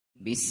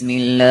بسم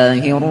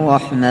الله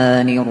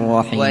الرحمن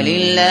الرحيم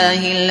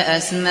ولله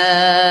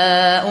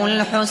الأسماء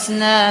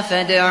الحسنى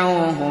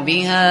فادعوه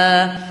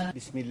بها.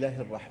 بسم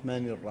الله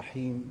الرحمن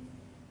الرحيم.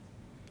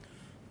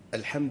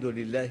 الحمد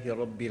لله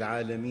رب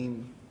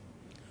العالمين،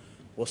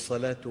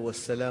 والصلاة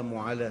والسلام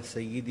على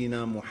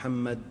سيدنا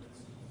محمد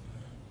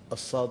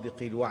الصادق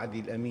الوعد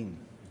الأمين.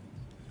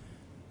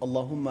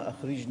 اللهم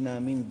أخرجنا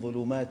من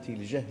ظلمات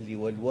الجهل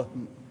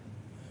والوهم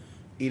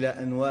إلى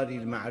أنوار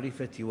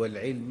المعرفة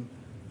والعلم،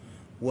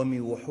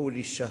 ومن وحول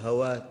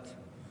الشهوات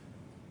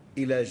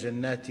إلى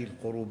جنات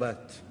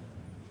القربات.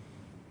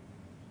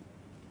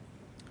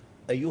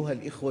 أيها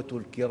الإخوة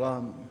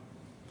الكرام،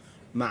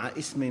 مع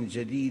اسم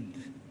جديد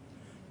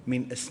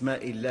من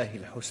أسماء الله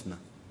الحسنى،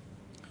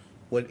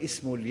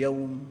 والاسم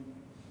اليوم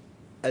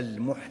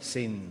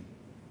المحسن.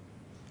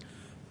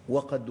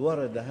 وقد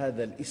ورد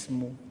هذا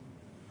الاسم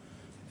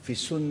في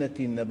السنة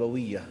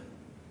النبوية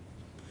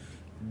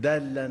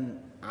دالاً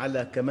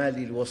على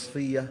كمال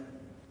الوصفية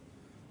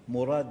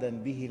مراداً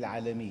به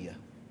العالمية.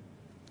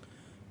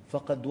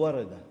 فقد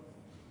ورد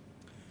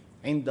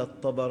عند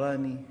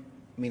الطبراني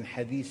من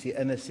حديث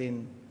أنس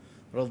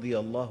رضي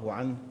الله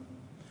عنه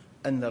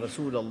أن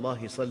رسول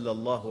الله صلى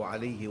الله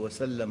عليه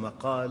وسلم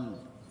قال: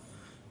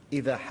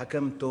 إذا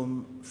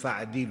حكمتم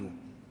فاعدلوا،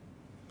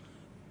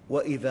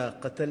 وإذا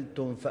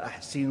قتلتم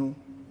فأحسنوا،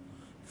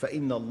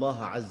 فإن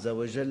الله عز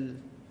وجل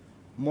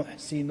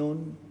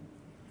محسن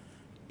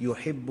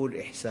يحب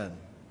الإحسان.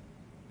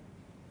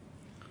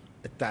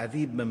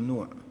 التعذيب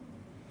ممنوع.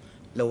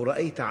 لو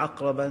رأيت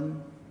عقرباً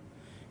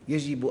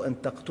يجب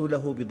أن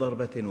تقتله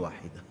بضربة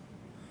واحدة،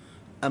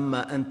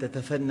 أما أن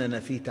تتفنن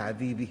في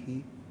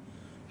تعذيبه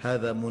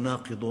هذا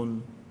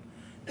مناقض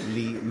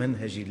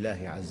لمنهج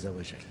الله عز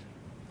وجل.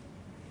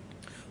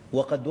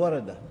 وقد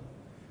ورد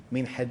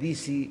من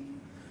حديث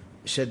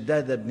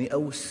شداد بن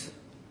أوس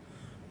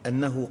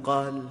أنه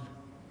قال: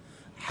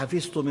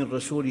 حفظت من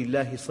رسول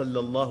الله صلى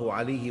الله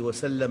عليه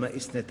وسلم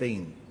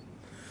اثنتين،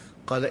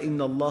 قال: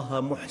 إن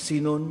الله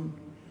محسن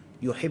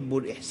يحب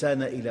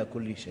الإحسان إلى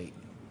كل شيء،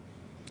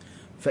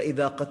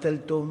 فإذا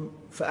قتلتم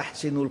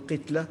فأحسنوا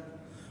القتلة،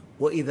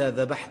 وإذا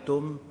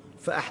ذبحتم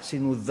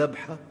فأحسنوا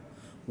الذبح،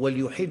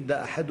 وليحد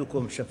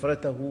أحدكم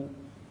شفرته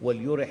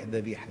وليرح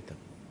ذبيحته.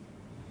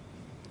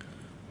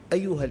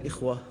 أيها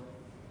الإخوة،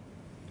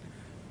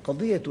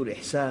 قضية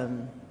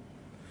الإحسان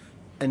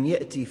أن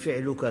يأتي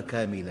فعلك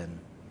كاملاً.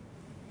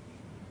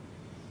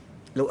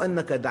 لو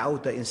أنك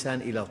دعوت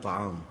إنسان إلى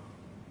طعام،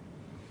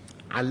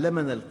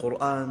 علمنا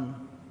القرآن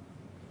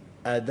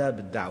آداب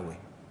الدعوة،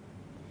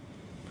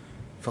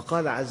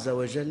 فقال عز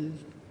وجل: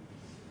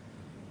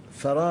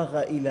 فراغ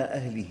إلى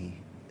أهله.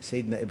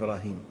 سيدنا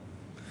إبراهيم،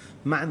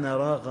 معنى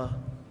راغ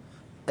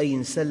أي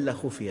انسل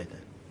خفية،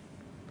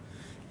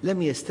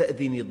 لم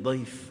يستأذن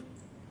الضيف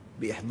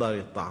بإحضار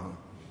الطعام.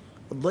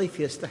 الضيف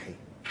يستحي،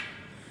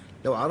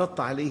 لو عرضت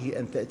عليه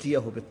أن تأتيه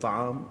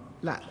بالطعام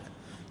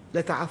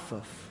لا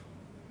تعفف،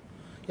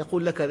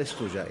 يقول لك: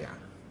 لست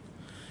جائعاً.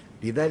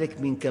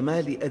 لذلك من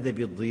كمال أدب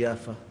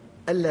الضيافة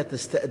ألا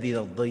تستأذن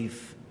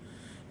الضيف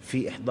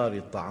في إحضار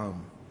الطعام.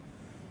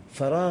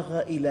 فراغ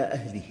إلى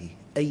أهله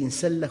أي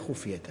انسل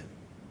خفية،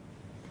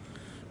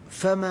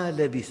 فما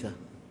لبث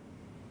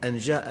أن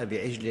جاء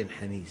بعجل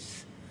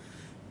حنيس.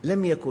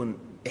 لم يكن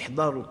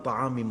إحضار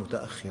الطعام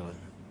متأخراً،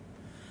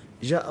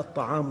 جاء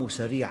الطعام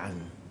سريعاً،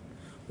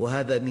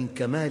 وهذا من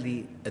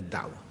كمال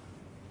الدعوة.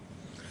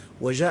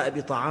 وجاء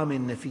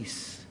بطعام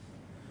نفيس،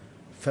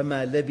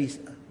 فما لبث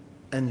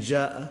أن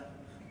جاء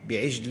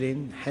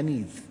بعجل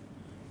حنيذ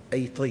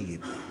أي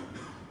طيب.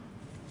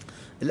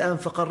 الآن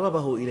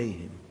فقربه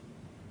إليهم.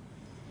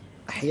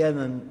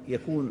 أحياناً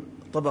يكون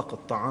طبق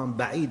الطعام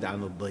بعيد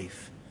عن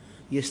الضيف،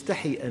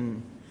 يستحي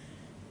أن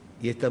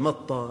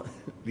يتمطى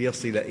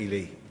ليصل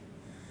إليه،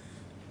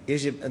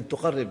 يجب أن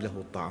تقرب له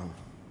الطعام.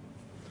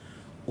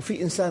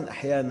 وفي إنسان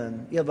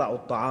أحياناً يضع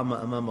الطعام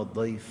أمام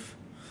الضيف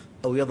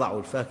أو يضع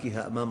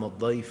الفاكهة أمام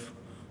الضيف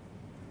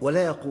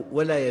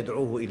ولا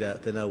يدعوه إلى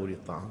تناول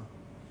الطعام.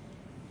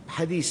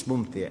 حديث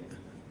ممتع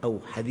أو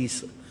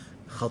حديث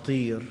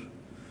خطير،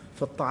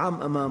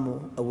 فالطعام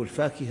أمامه أو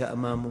الفاكهة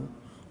أمامه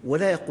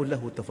ولا يقول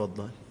له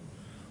تفضل،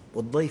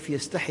 والضيف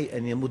يستحي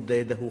أن يمد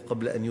يده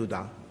قبل أن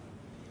يدعى.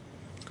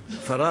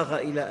 فراغ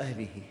إلى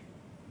أهله،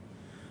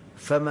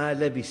 فما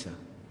لبث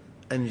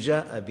أن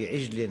جاء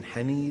بعجل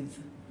حنيذ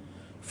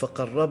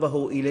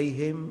فقربه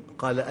إليهم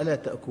قال: ألا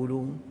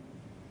تأكلون؟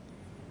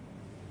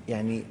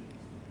 يعني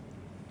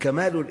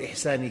كمال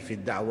الإحسان في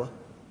الدعوة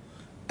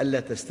ألا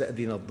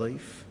تستأذن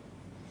الضيف،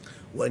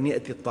 وأن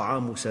يأتي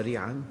الطعام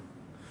سريعاً،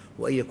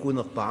 وأن يكون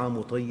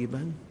الطعام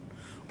طيباً،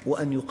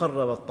 وأن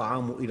يقرب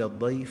الطعام إلى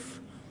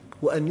الضيف،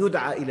 وأن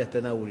يدعى إلى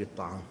تناول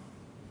الطعام.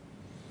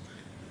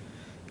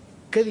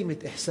 كلمة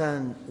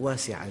إحسان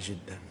واسعة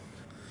جداً.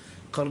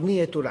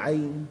 قرنية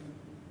العين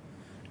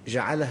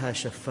جعلها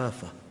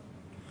شفافة،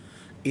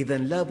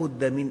 إذن لا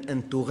بد من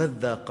أن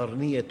تغذى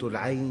قرنية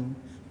العين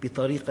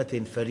بطريقة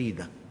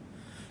فريدة،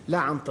 لا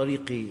عن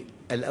طريق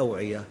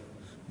الأوعية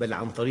بل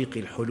عن طريق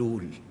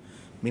الحلول،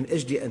 من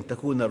أجل أن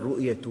تكون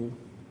الرؤية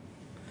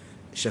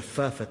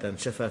شفافة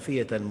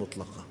شفافية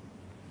مطلقة.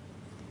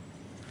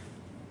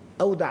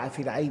 أودع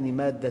في العين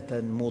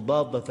مادة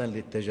مضادة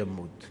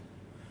للتجمد.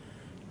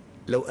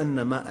 لو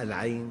أن ماء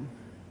العين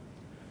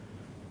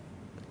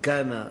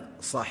كان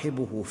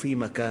صاحبه في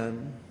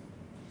مكان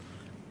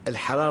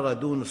الحرارة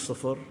دون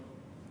الصفر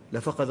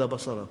لفقد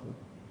بصره.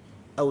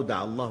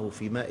 أودع الله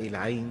في ماء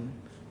العين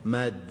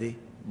مادة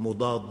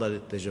مضادة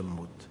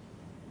للتجمد.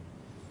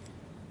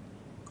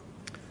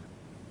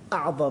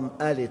 أعظم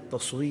آلة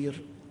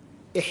تصوير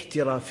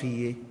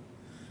احترافية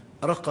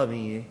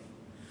رقمية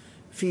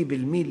في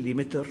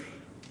بالميليمتر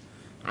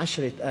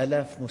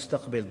 10,000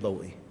 مستقبل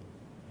ضوئي،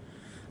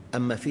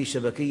 أما في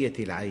شبكية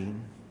العين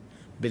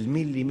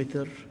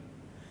بالميليمتر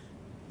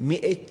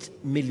 100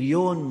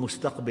 مليون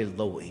مستقبل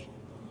ضوئي.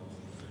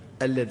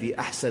 الذي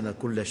أحسن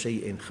كل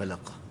شيء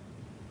خلقه.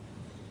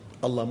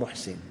 الله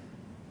محسن.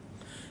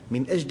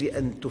 من أجل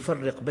أن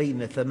تفرق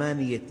بين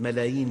 8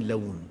 ملايين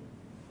لون،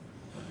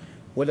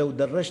 ولو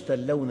درجت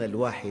اللون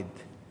الواحد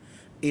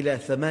إلى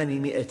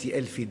 800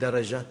 ألف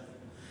درجة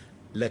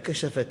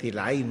لكشفت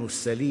العين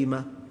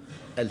السليمة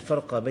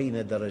الفرق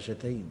بين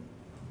درجتين.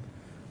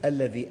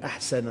 الذي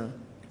أحسن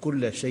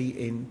كل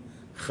شيء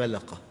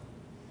خلقه.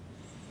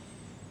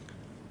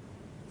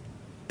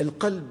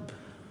 القلب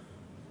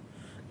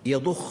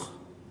يضخ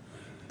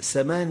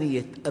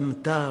 8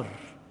 أمتار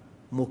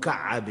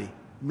مكعبة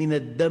من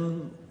الدم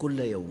كل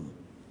يوم.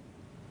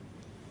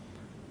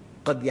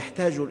 قد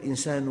يحتاج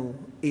الإنسان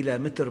إلى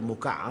متر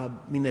مكعب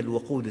من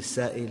الوقود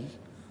السائل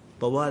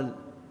طوال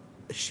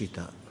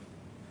الشتاء،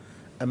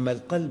 أما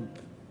القلب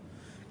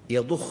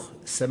يضخ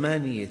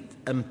 8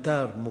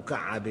 أمتار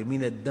مكعبة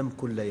من الدم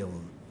كل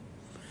يوم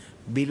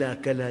بلا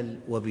كلل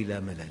وبلا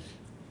ملل.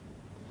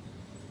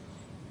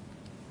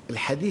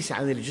 الحديث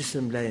عن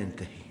الجسم لا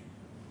ينتهي.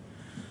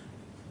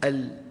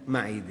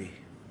 المعدة،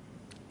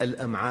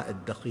 الأمعاء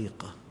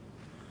الدقيقة،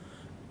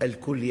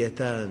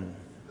 الكليتان،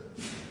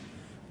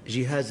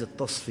 جهاز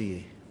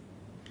التصفية،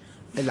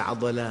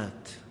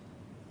 العضلات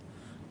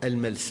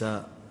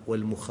الملساء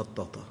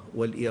والمخططة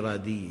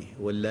والإرادية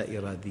واللا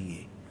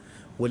إرادية،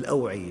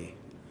 والأوعية،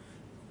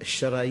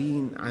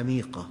 الشرايين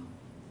عميقة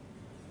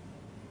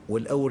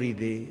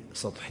والأوردة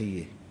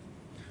سطحية.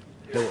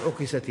 لو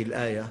عكست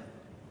الآية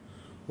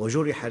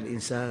وجرح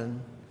الإنسان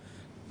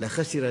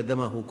لخسر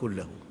دمه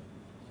كله.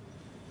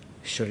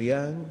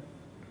 الشريان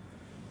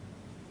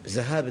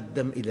ذهاب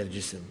الدم إلى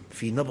الجسم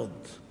في نبض.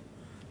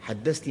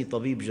 حدثني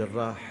طبيب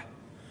جراح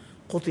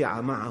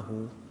قطع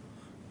معه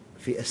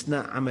في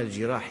أثناء عمل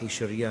جراحي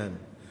شريان،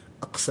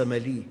 أقسم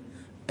لي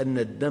أن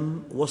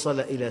الدم وصل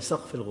إلى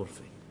سقف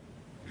الغرفة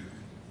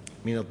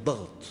من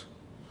الضغط.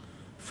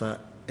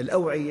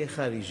 فالأوعية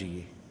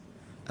خارجية،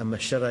 أما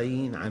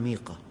الشرايين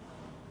عميقة.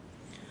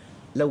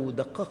 لو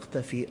دققت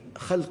في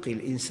خلق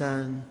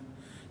الإنسان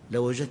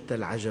لوجدت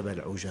العجب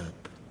العجاب.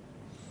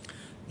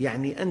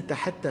 يعني أنت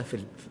حتى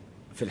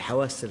في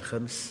الحواس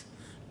الخمس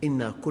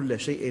إنا كل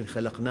شيء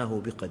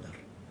خلقناه بقدر.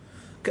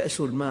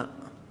 كأس الماء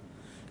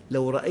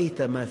لو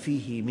رأيت ما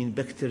فيه من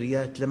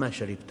بكتريات لما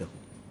شربته.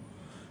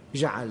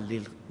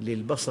 جعل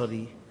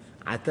للبصر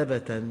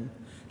عتبة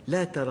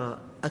لا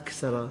ترى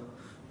أكثر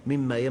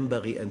مما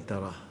ينبغي أن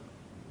تراه،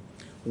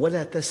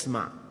 ولا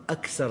تسمع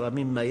أكثر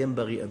مما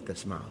ينبغي أن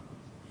تسمعه.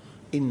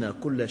 إنا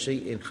كل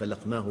شيء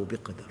خلقناه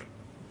بقدر.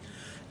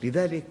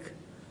 لذلك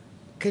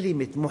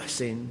كلمة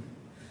محسن،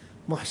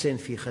 محسن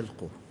في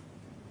خلقه،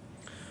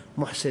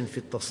 محسن في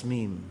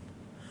التصميم،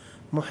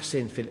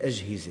 محسن في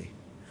الأجهزة،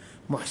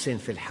 محسن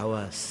في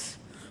الحواس،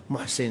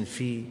 محسن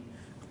في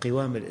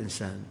قوام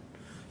الإنسان.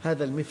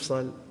 هذا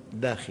المفصل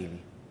داخلي،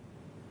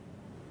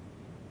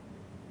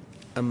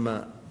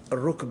 أما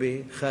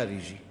الركبة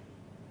خارجي.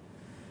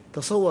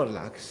 تصور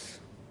العكس.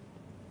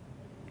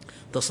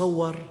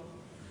 تصور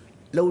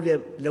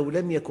لو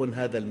لم يكن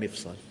هذا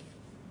المفصل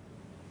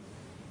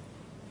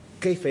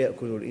كيف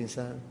يأكل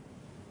الإنسان؟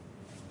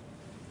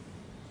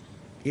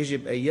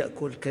 يجب أن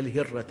يأكل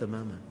كالهرة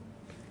تماماً،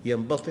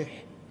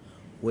 ينبطح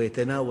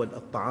ويتناول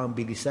الطعام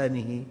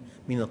بلسانه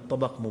من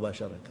الطبق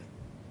مباشرة،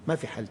 ما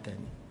في حل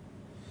ثاني.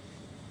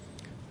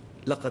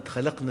 لقد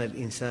خلقنا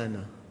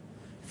الإنسان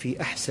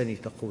في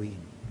أحسن تقويم.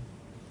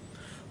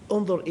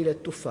 انظر إلى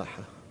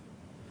التفاحة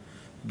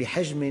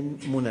بحجم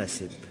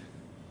مناسب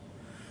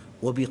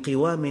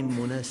وبقوام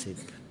مناسب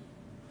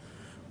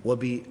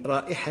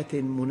وبرائحة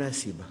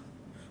مناسبة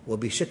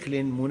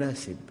وبشكل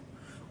مناسب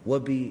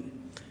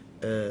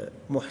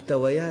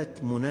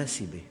وبمحتويات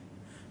مناسبة،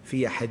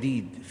 فيها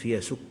حديد، فيها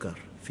سكر،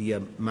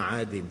 فيها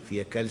معادن،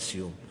 فيها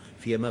كالسيوم،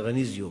 فيها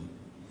مغنيسيوم.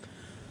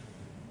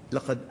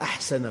 لقد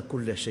أحسن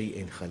كل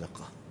شيء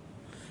خلقه.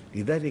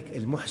 لذلك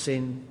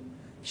المحسن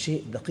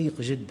شيء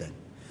دقيق جدا.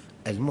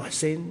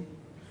 المحسن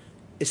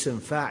اسم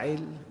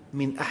فاعل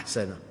من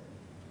أحسن.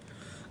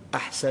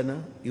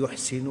 أحسن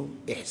يحسن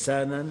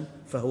إحسانا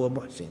فهو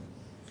محسن،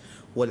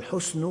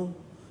 والحسن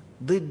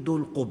ضد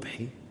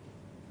القبح.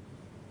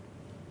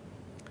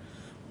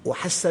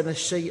 وحسن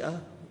الشيء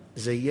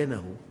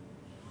زينه.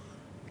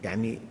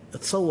 يعني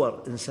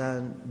تصور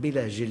إنسان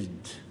بلا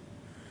جلد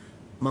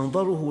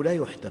منظره لا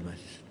يحتمل.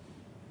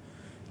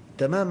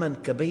 تماما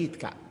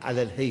كبيت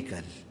على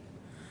الهيكل.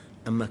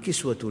 أما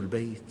كسوة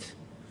البيت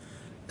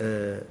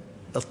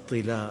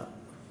الطلاء،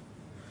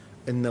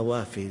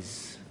 النوافذ،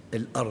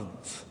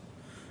 الأرض،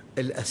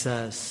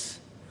 الأساس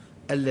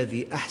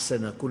الذي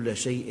أحسن كل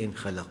شيء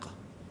خلقه.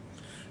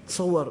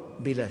 تصور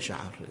بلا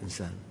شعر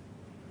الإنسان،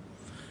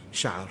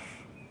 شعر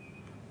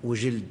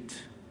وجلد،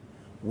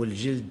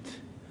 والجلد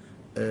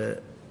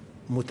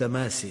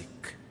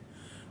متماسك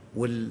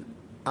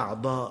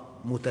والأعضاء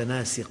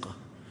متناسقة.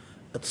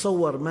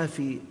 تصور ما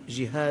في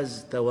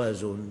جهاز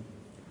توازن،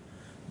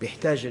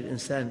 يحتاج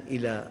الإنسان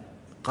إلى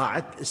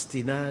قاعدة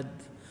استناد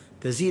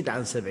تزيد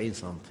عن 70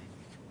 سنتي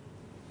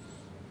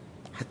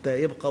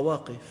حتى يبقى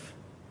واقف.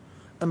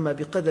 أما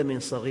بقدم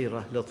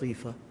صغيرة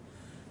لطيفة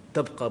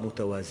تبقى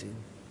متوازن.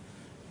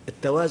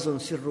 التوازن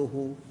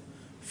سره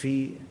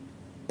في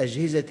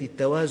أجهزة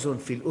التوازن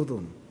في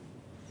الأذن،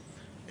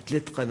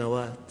 3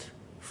 قنوات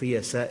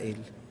فيها سائل،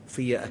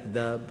 فيها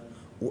أهداب،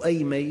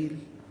 وأي ميل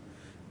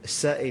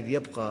السائل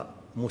يبقى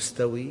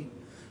مستوي،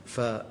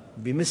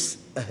 فبمس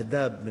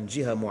أهداب من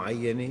جهة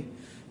معينة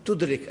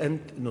تدرك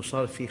أنت أنه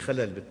صار في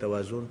خلل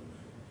بالتوازن،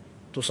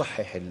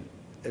 تصحح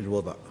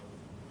الوضع.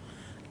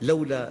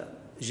 لولا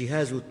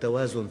جهاز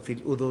التوازن في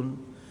الأذن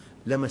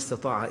لما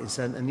استطاع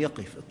إنسان أن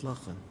يقف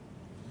إطلاقاً.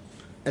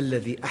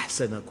 الذي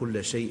أحسن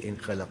كل شيء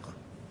خلقه.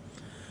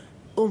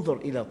 انظر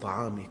إلى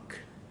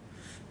طعامك،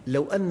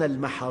 لو أن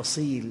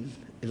المحاصيل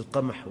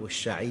القمح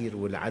والشعير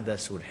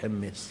والعدس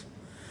والحمص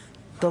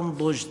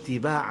تنضج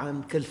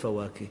تباعاً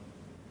كالفواكه،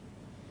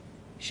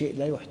 شيء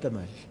لا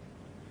يحتمل.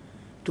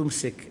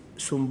 تمسك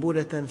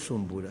سنبلة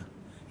سنبلة،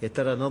 يا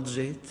ترى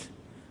نضجت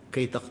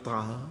كي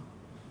تقطعها؟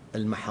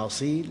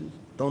 المحاصيل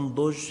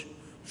تنضج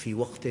في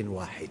وقت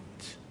واحد.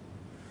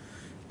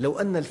 لو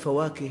أن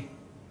الفواكه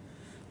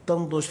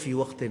تنضج في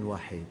وقت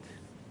واحد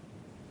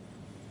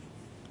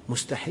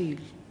مستحيل.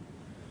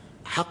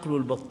 حقل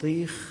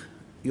البطيخ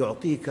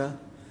يعطيك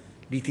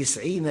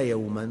ل90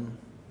 يوماً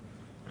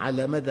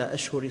على مدى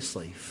أشهر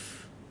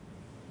الصيف.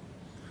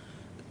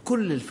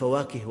 كل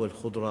الفواكه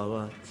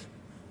والخضروات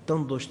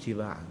تنضج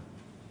تباعاً.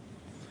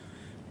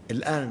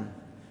 الآن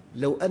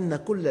لو أن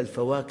كل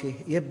الفواكه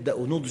يبدأ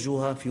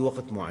نضجها في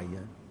وقت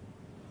معين،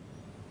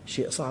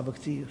 شيء صعب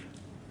كثير.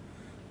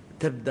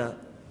 تبدأ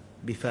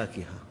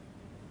بفاكهة،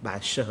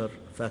 بعد شهر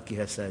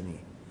فاكهة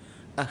ثانية،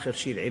 آخر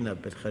شيء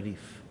العنب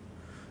بالخريف،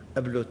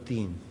 قبله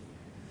التين،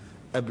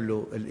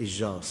 قبله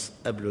الإجاص،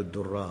 قبله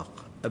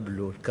الدراق،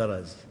 قبله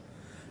الكرز.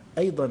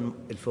 أيضاً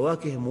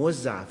الفواكه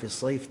موزعة في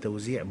الصيف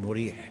توزيع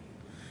مريح.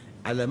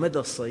 على مدى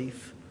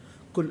الصيف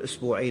كل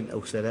أسبوعين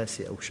أو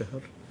 3 أو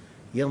شهر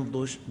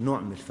ينضج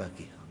نوع من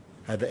الفاكهة.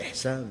 هذا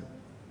إحسان.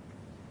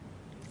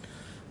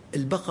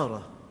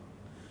 البقرة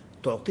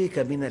تعطيك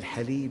من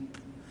الحليب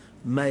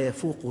ما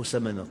يفوق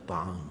ثمن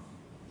الطعام.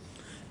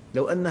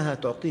 لو أنها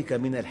تعطيك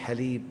من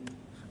الحليب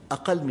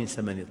أقل من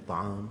ثمن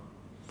الطعام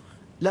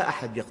لا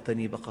أحد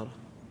يقتني بقرة.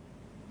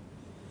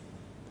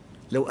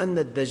 لو أن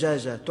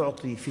الدجاجة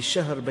تعطي في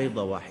الشهر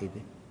بيضة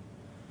واحدة،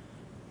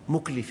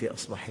 مكلفة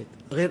أصبحت،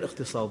 غير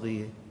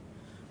اقتصادية،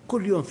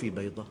 كل يوم في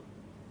بيضة،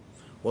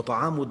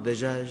 وطعام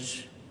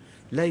الدجاج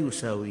لا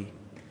يساوي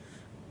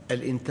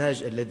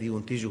الإنتاج الذي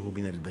ينتجه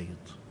من البيض.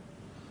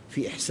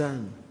 في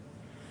إحسان.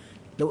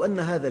 لو أن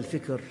هذا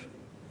الفكر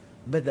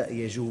بدأ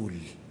يجول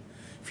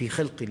في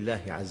خلق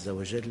الله عز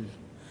وجل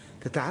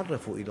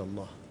تتعرف إلى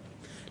الله.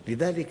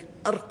 لذلك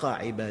أرقى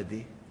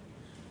عبادة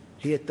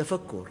هي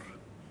التفكر.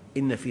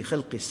 إن في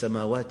خلق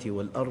السماوات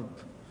والأرض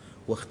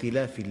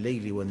واختلاف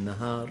الليل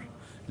والنهار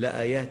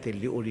لآيات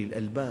لأولي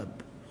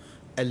الألباب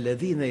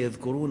الذين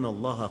يذكرون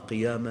الله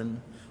قياماً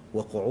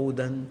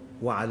وقعوداً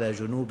وعلى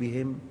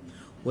جنوبهم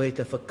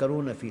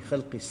ويتفكرون في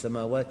خلق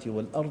السماوات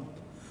والأرض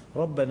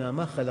ربنا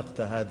ما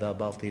خلقت هذا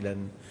باطلاً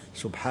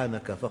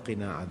سبحانك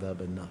فقنا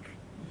عذاب النار.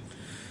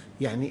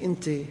 يعني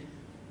أنت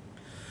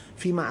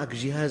في معك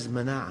جهاز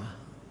مناعة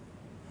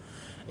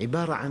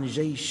عبارة عن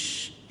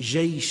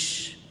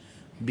جيش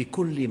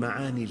بكل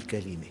معاني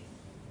الكلمة.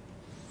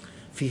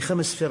 في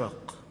 5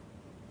 فرق: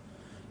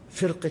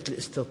 فرقة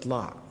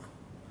الاستطلاع،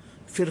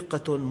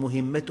 فرقة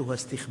مهمتها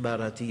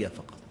استخباراتية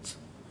فقط،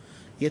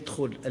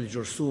 يدخل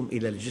الجرثوم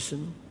إلى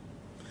الجسم،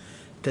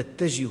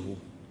 تتجه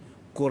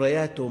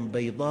كريات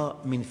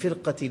بيضاء من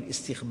فرقة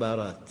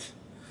الاستخبارات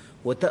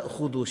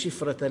وتأخذ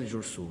شفرة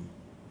الجرثوم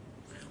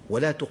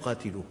ولا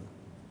تقاتله،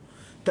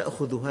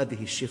 تأخذ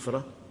هذه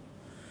الشفرة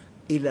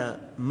إلى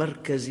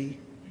مركز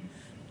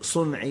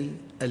صنع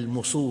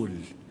الموصول،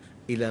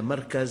 إلى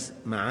مركز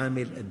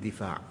معامل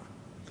الدفاع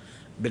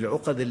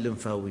بالعقد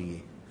الليمفاوية،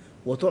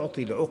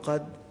 وتعطي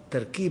العقد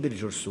تركيب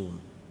الجرثوم،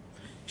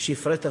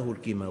 شفرته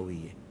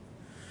الكيماوية.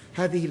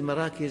 هذه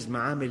المراكز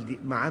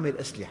معامل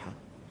أسلحة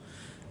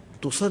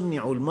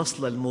تصنع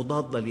المصل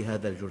المضاد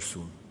لهذا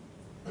الجرثوم.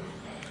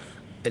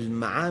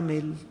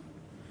 المعامل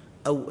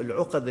أو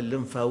العقد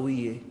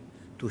الليمفاوية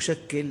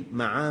تشكل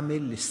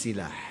معامل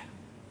للسلاح،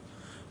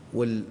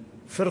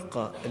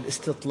 والفرقة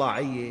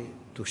الاستطلاعية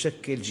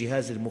تشكل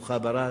جهاز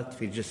المخابرات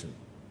في الجسم.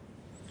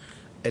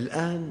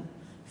 الآن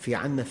في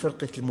عندنا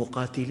فرقة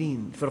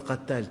المقاتلين، الفرقة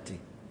الثالثة.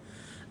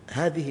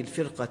 هذه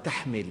الفرقة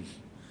تحمل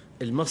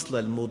المصل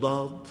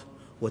المضاد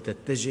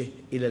وتتجه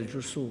إلى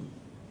الجرثوم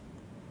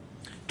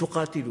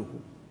تقاتله،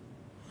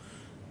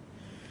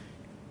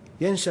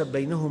 ينشب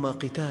بينهما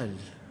قتال،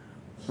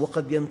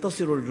 وقد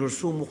ينتصر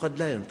الجرثوم وقد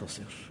لا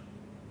ينتصر.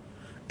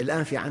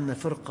 الآن في عندنا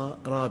فرقة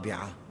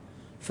رابعة،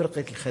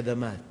 فرقة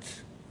الخدمات.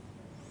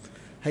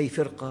 هذه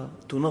فرقة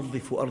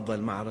تنظف أرض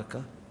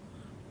المعركة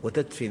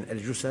وتدفن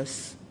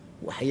الجثث،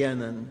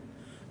 وأحياناً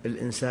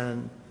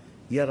الإنسان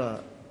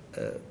يرى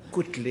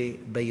كتلة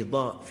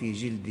بيضاء في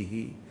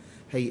جلده،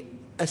 هي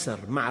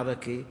أثر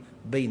معركة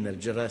بين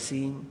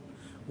الجراثيم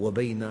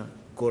وبين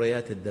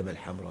كريات الدم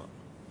الحمراء.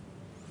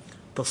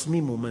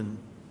 تصميم من؟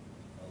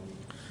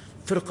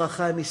 فرقة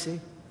خامسة،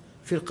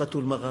 فرقة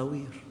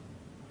المغاوير.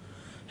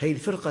 هذه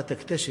الفرقة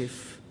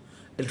تكتشف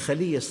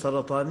الخلية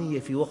السرطانية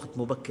في وقت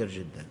مبكر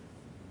جدا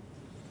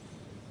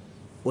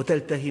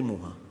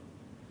وتلتهمها،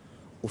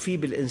 وفي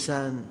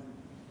بالإنسان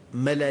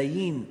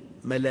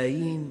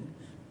ملايين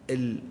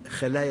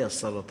الخلايا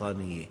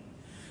السرطانية،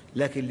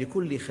 لكن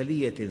لكل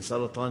خلية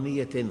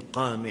سرطانية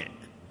قامع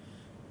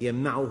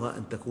يمنعها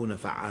أن تكون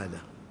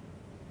فعالة.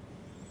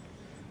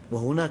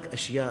 وهناك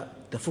أشياء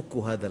تفك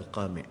هذا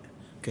القامع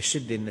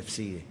كالشدة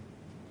النفسية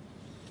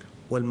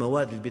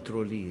والمواد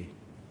البترولية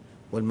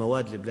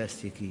والمواد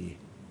البلاستيكية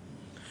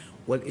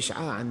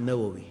والإشعاع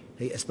النووي،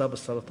 هي أسباب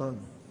السرطان.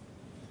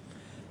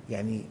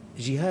 يعني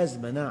جهاز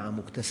مناعة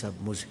مكتسب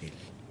مذهل.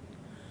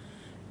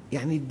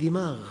 يعني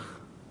الدماغ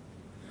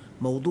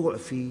موضوع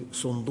في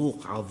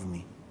صندوق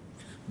عظمي،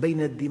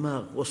 بين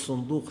الدماغ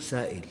والصندوق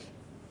سائل،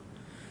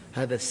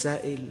 هذا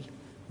السائل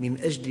من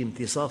أجل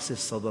امتصاص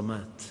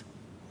الصدمات.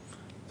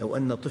 لو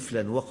أن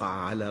طفلاً وقع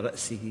على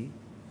رأسه،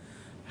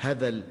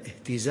 هذا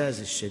الاهتزاز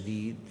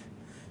الشديد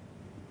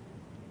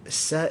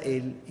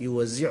السائل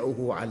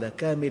يوزعه على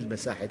كامل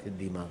مساحة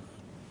الدماغ،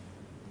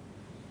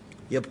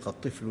 يبقى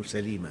الطفل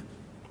سليماً.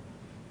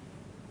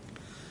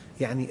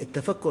 يعني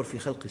التفكر في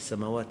خلق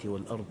السماوات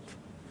والأرض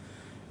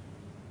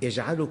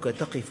يجعلك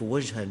تقف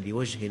وجهاً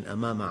لوجه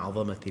أمام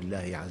عظمة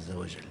الله عز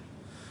وجل،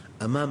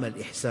 أمام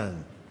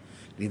الإحسان.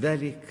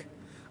 لذلك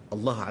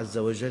الله عز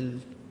وجل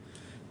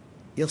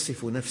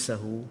يصف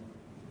نفسه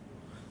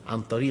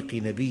عن طريق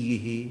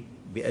نبيه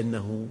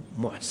بأنه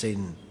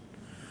محسن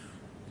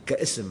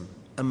كاسم،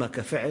 أما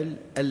كفعل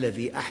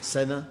الذي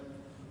أحسن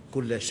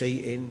كل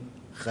شيء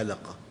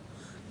خلقه،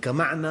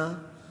 كمعنى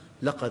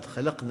لقد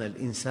خلقنا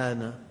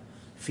الإنسان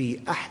في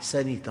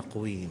أحسن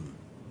تقويم،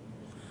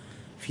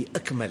 في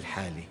أكمل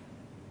حالة.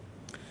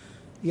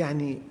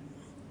 يعني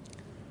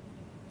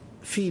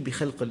في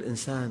بخلق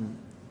الإنسان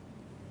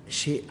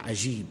شيء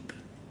عجيب.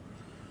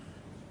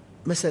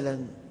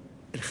 مثلاً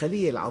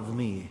الخلية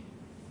العظمية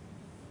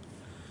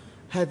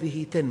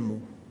هذه تنمو،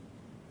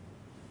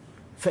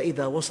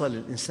 فإذا وصل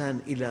الإنسان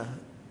إلى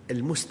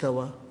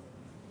المستوى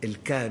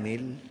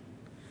الكامل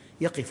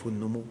يقف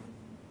النمو.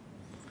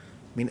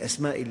 من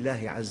أسماء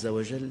الله عز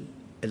وجل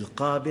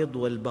القابض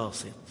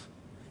والباسط،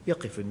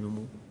 يقف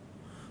النمو.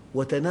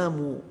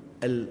 وتنام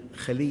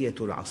الخلية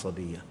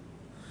العصبية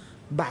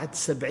بعد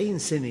 70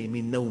 سنة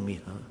من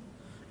نومها،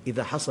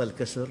 إذا حصل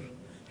كسر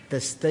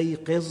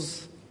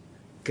تستيقظ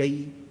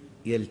كي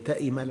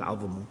يلتئم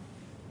العظم.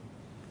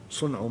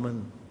 صنع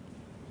من؟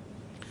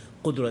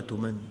 قدرة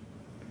من؟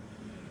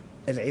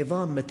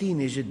 العظام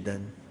متينة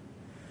جدا.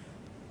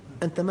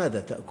 أنت ماذا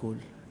تأكل؟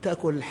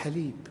 تأكل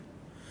الحليب،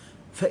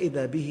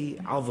 فإذا به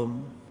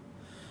عظم.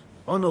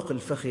 عنق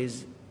الفخذ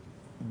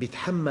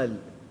يتحمل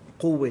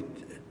قوة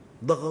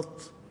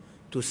ضغط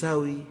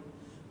تساوي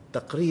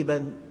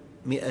تقريباً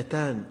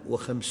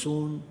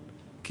 250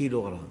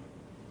 كيلوغرام.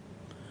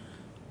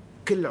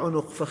 كل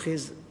عنق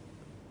فخذ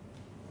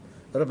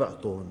ربع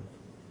طن،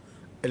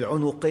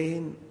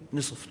 العنقين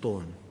نصف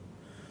طن.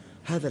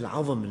 هذا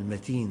العظم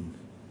المتين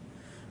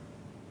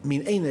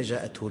من أين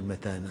جاءته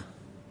المتانة؟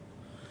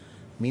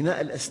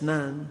 ميناء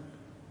الأسنان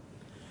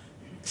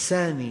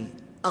ثاني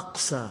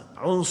أقسى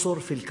عنصر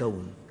في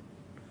الكون،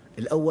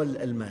 الأول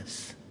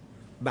الألماس،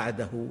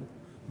 بعده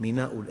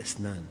ميناء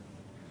الأسنان.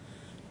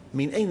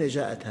 من أين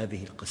جاءت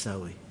هذه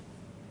القساوة؟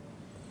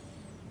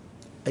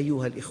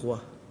 أيها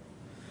الإخوة،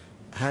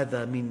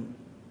 هذا من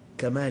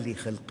كمال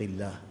خلق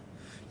الله.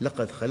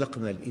 لقد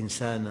خلقنا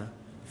الإنسان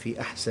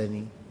في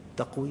أحسن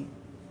تقويم.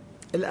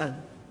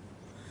 الآن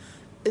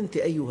أنت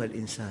أيها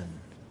الإنسان،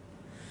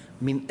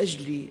 من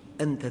أجل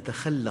أن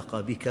تتخلق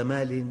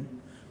بكمال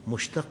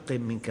مشتق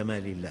من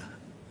كمال الله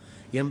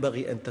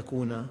ينبغي أن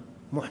تكون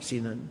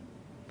محسناً.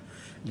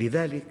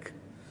 لذلك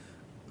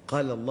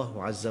قال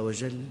الله عز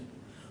وجل: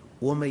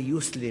 ومن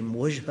يسلم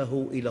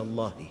وجهه إلى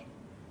الله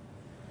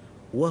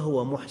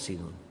وهو محسن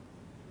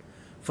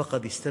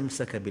فقد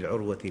استمسك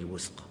بالعروة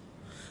الوثقى.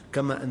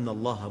 كما أن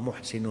الله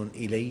محسن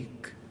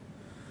إليك،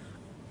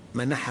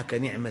 منحك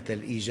نعمة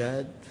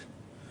الإيجاد،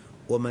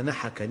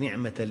 ومنحك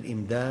نعمة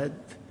الإمداد،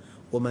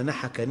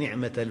 ومنحك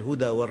نعمة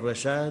الهدى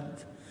والرشاد،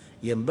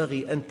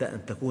 ينبغي أنت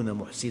أن تكون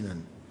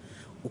محسناً.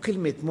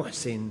 وكلمة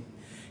محسن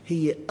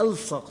هي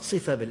ألصق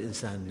صفة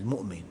بالإنسان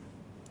المؤمن.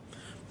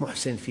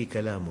 محسن في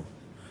كلامه،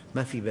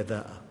 ما في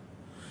بذاءة،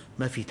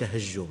 ما في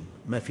تهجم،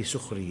 ما في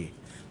سخرية،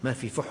 ما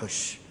في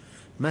فحش،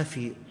 ما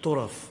في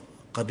طرف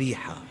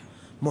قبيحة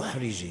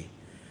محرجة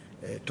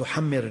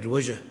تحمر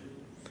الوجه،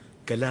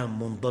 كلام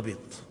منضبط،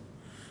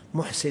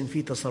 محسن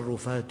في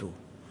تصرفاته،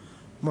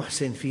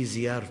 محسن في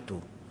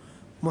زيارته،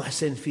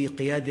 محسن في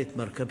قيادة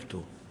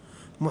مركبته،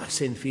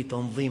 محسن في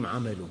تنظيم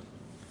عمله.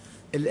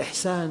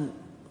 الإحسان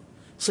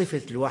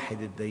صفة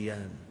الواحد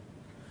الديان،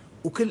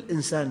 وكل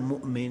إنسان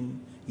مؤمن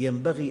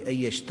ينبغي أن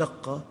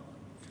يشتق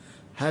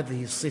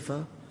هذه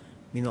الصفة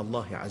من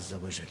الله عز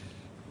وجل.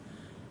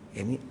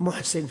 يعني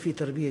محسن في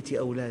تربية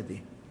أولاده،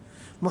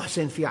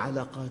 محسن في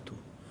علاقاته،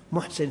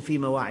 محسن في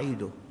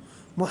مواعيده،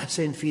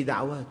 محسن في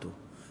دعواته،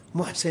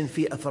 محسن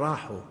في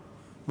أفراحه،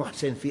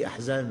 محسن في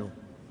أحزانه.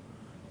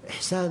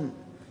 إحسان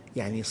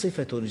يعني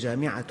صفة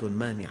جامعة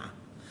مانعة.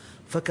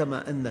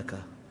 فكما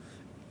أنك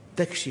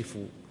تكشف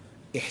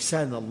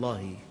إحسان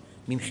الله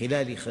من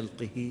خلال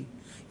خلقه،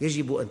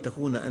 يجب أن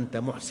تكون أنت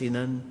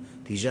محسناً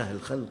تجاه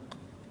الخلق.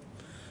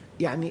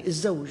 يعني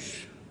الزوج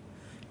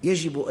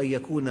يجب أن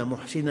يكون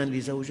محسناً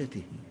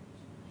لزوجته،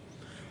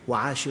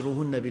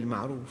 وعاشروهن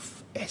بالمعروف،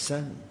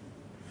 إحسان.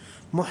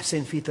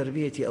 محسن في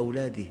تربية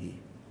أولاده،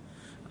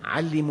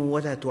 علموا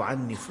ولا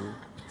تعنفوا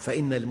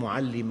فإن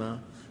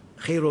المعلم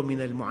خير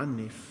من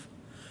المعنف.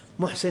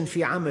 محسن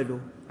في عمله،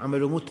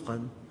 عمله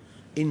متقن،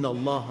 إن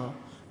الله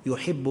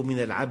يحب من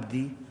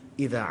العبد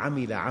إذا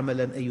عمل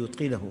عملاً أن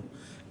يتقنه.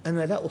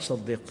 أنا لا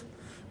أصدق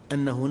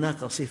أن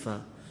هناك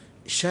صفة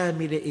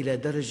شاملة إلى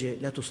درجة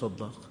لا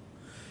تصدق.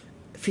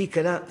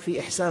 في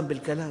إحسان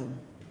بالكلام،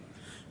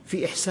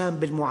 في إحسان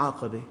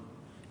بالمعاقبة،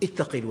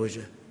 اتق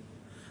الوجه.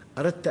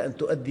 أردت أن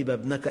تؤدب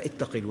ابنك،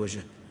 اتق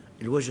الوجه،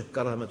 الوجه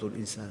كرامة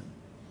الإنسان.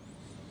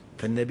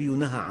 فالنبي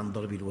نهى عن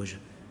ضرب الوجه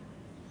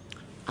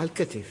على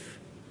الكتف،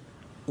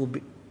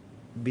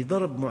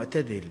 وبضرب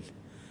معتدل،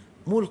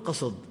 مو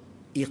القصد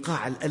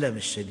إيقاع الألم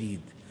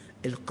الشديد،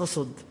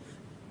 القصد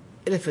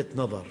لفت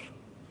نظر.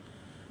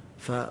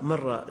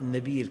 فمرة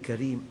النبي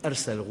الكريم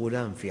أرسل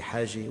غلام في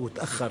حاجة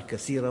وتأخر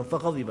كثيرا،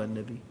 فغضب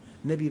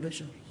النبي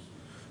بشر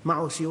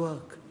معه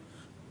سواك،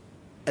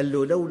 قال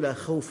له: لولا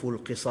خوف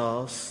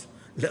القصاص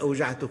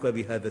لأوجعتك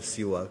بهذا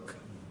السواك.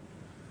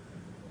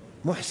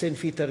 محسن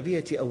في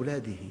تربية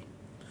أولاده.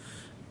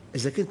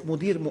 إذا كنت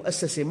مدير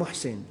مؤسسة،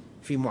 محسن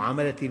في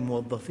معاملة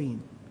الموظفين.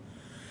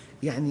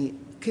 يعني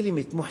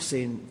كلمة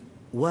محسن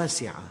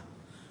واسعة،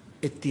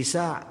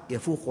 اتساع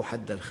يفوق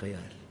حد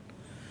الخيال.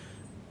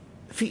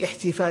 في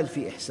احتفال،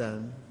 في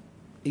إحسان،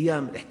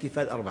 أيام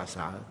الاحتفال 4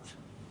 ساعات،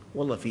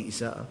 والله في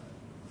إساءة،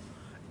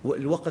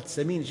 والوقت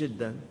ثمين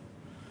جدا.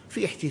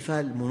 في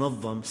احتفال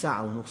منظم 1.5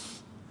 ساعة،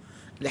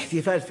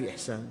 الاحتفال في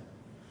إحسان.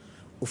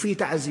 وفي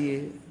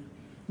تعزية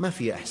ما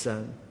فيها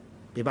إحسان.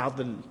 ببعض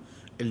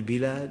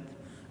البلاد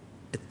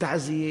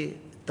التعزية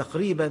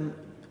تقريباً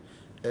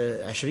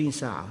 20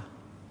 ساعة،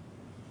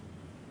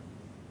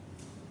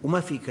 وما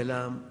في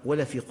كلام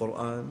ولا في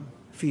قرآن،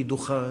 في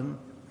دخان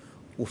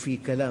وفي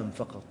كلام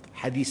فقط،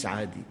 حديث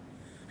عادي.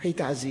 هي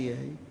تعزية،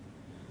 هي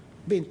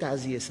بين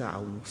تعزية 1.5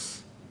 ساعة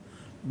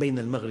بين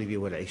المغرب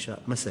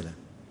والعشاء مثلا.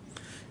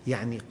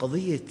 يعني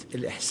قضية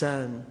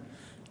الإحسان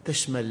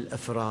تشمل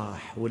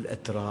الأفراح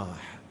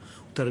والأتراح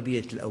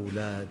وتربية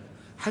الأولاد.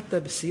 حتى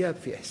بالثياب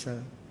في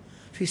إحسان،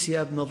 في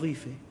ثياب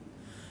نظيفة،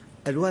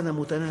 ألوانها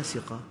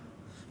متناسقة،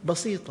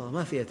 بسيطة،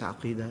 ما فيها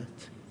تعقيدات.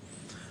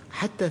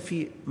 حتى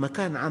في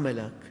مكان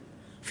عملك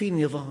في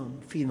نظام،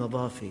 في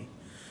نظافة،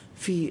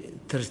 في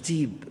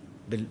ترتيب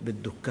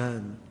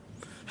بالدكان،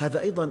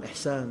 هذا أيضا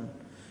إحسان.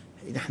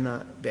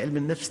 نحن بعلم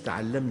النفس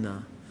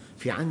تعلمنا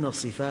في عنا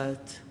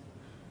صفات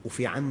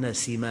وفي عنا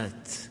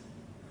سمات.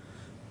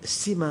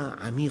 السمة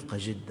عميقة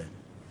جدا.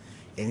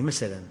 يعني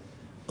مثلا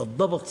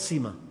الضبط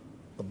سمة،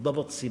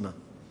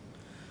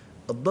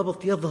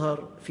 الضبط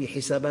يظهر في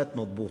حسابات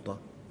مضبوطة،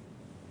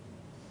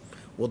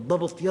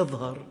 والضبط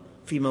يظهر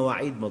في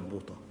مواعيد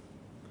مضبوطة،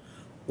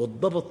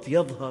 والضبط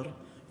يظهر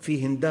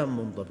في هندام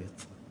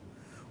منضبط،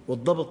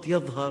 والضبط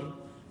يظهر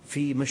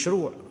في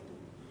مشروع.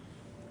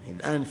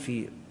 الآن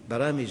في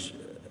برامج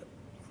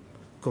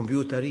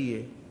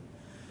كمبيوترية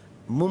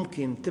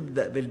ممكن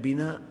تبدأ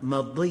بالبناء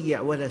ما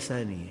تضيع ولا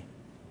ثانية،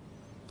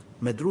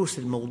 مدروس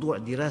الموضوع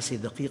دراسة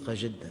دقيقة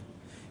جدا،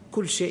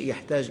 كل شيء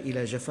يحتاج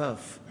إلى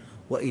جفاف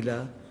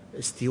وإلى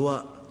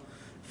استواء.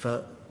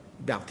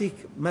 فبيعطيك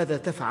ماذا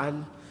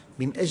تفعل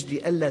من أجل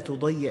ألا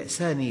تضيع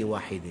ثانية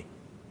واحدة.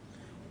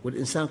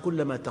 والإنسان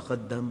كلما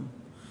تقدم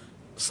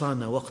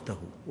صان وقته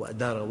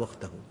وأدار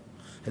وقته.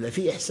 هلأ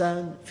في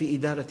إحسان في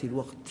إدارة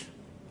الوقت.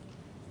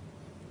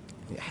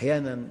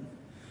 أحيانا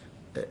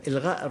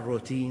إلغاء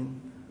الروتين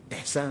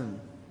إحسان،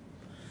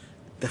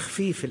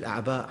 تخفيف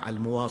الأعباء على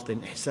المواطن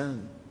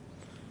إحسان.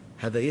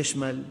 هذا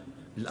يشمل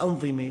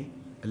الأنظمة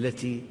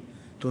التي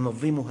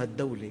تنظمها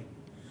الدولة.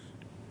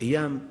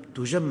 أيام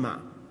تجمع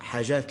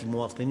حاجات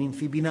المواطنين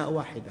في بناء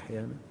واحد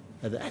أحيانا،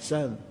 هذا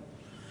إحسان.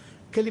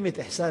 كلمة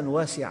إحسان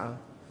واسعة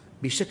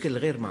بشكل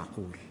غير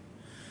معقول.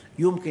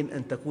 يمكن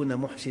أن تكون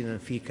محسناً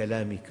في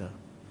كلامك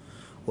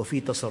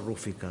وفي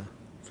تصرفك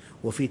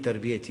وفي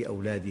تربية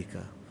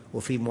أولادك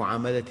وفي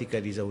معاملتك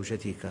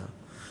لزوجتك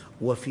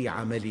وفي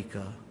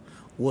عملك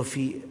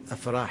وفي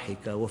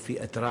أفراحك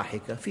وفي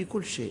أتراحك، في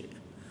كل شيء.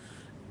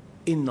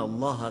 إن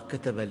الله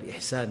كتب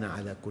الإحسان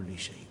على كل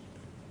شيء.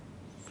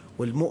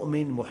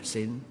 والمؤمن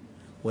محسن،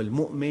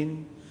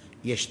 والمؤمن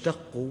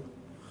يشتق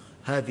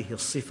هذه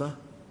الصفة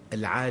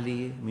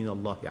العالية من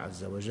الله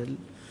عز وجل.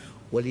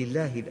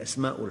 ولله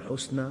الأسماء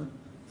الحسنى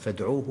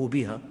فادعوه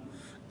بها،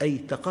 أي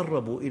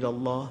تقربوا إلى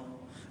الله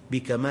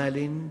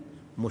بكمال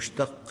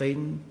مشتق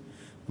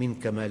من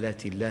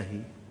كمالات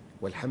الله،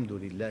 والحمد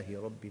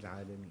لله رب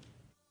العالمين.